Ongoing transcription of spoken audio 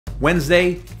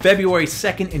Wednesday, February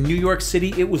 2nd in New York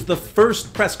City, it was the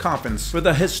first press conference for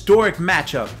the historic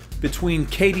matchup between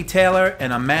Katie Taylor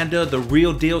and Amanda "The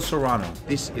Real Deal" Serrano.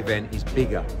 This event is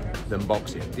bigger than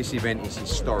boxing. This event is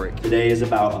historic. Today is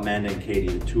about Amanda and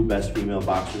Katie, the two best female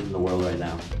boxers in the world right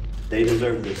now. They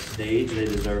deserve this stage, they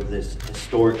deserve this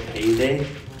historic payday,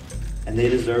 and they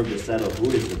deserve to settle who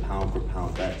is the pound for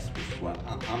pound best, which is why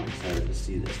I'm excited to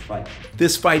see this fight.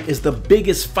 This fight is the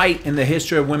biggest fight in the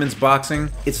history of women's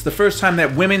boxing. It's the first time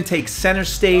that women take center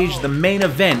stage, the main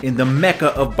event in the mecca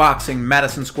of boxing,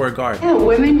 Madison Square Garden. Yeah,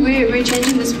 women, we're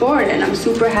changing the sport, and I'm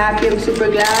super happy, I'm super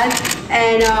glad,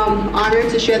 and honored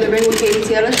to share the ring with Katie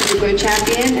Taylor. She's a great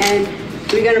champion, and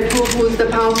we're going to prove who's the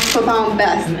pound for pound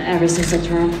best. Ever since I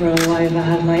turned pro, I've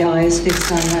had my eyes fixed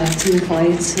on two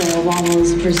fights. One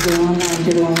was Brazil and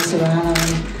the other one was Serrano.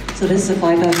 So this is a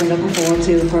fight I've been looking forward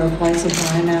to for quite some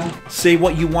time now. Say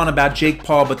what you want about Jake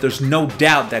Paul, but there's no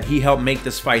doubt that he helped make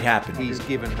this fight happen. He's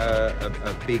given her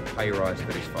a big pay rise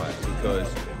for this fight, because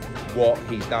what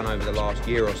he's done over the last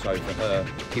year or so for her,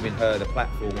 giving her the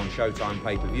platform on Showtime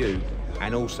pay-per-view,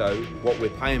 and also what we're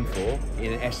paying for,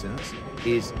 in essence,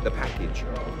 is the package.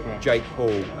 Jake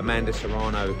Paul, Amanda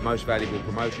Serrano, most valuable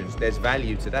promotions. There's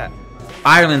value to that.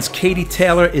 Ireland's Katie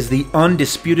Taylor is the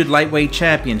undisputed lightweight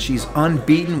champion. She's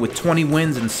unbeaten with 20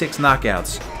 wins and 6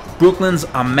 knockouts. Brooklyn's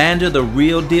Amanda "The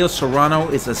Real Deal" Serrano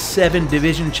is a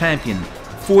 7-division champion.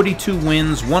 42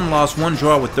 wins, 1 loss, 1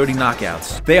 draw with 30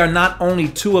 knockouts. They are not only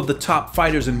two of the top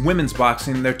fighters in women's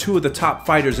boxing, they're two of the top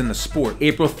fighters in the sport.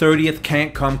 April 30th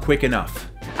can't come quick enough.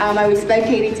 I respect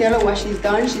Katie Taylor, what she's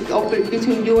done. She's opened,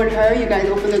 between you and her, you guys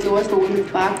opened the doors for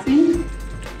women's boxing.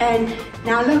 And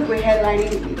now look, we're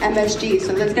headlining MSG,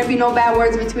 so there's gonna be no bad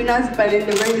words between us, but in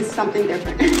the ring it's something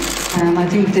different. I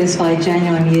think this fight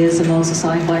genuinely is the most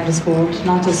exciting fight in the sport,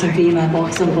 not just in female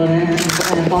boxing, but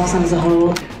in boxing as a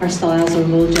whole. Our styles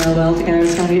will gel well together.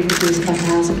 It's going to be a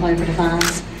fantastic fight for the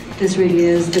fans. This really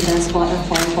is the best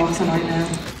fight in boxing right now.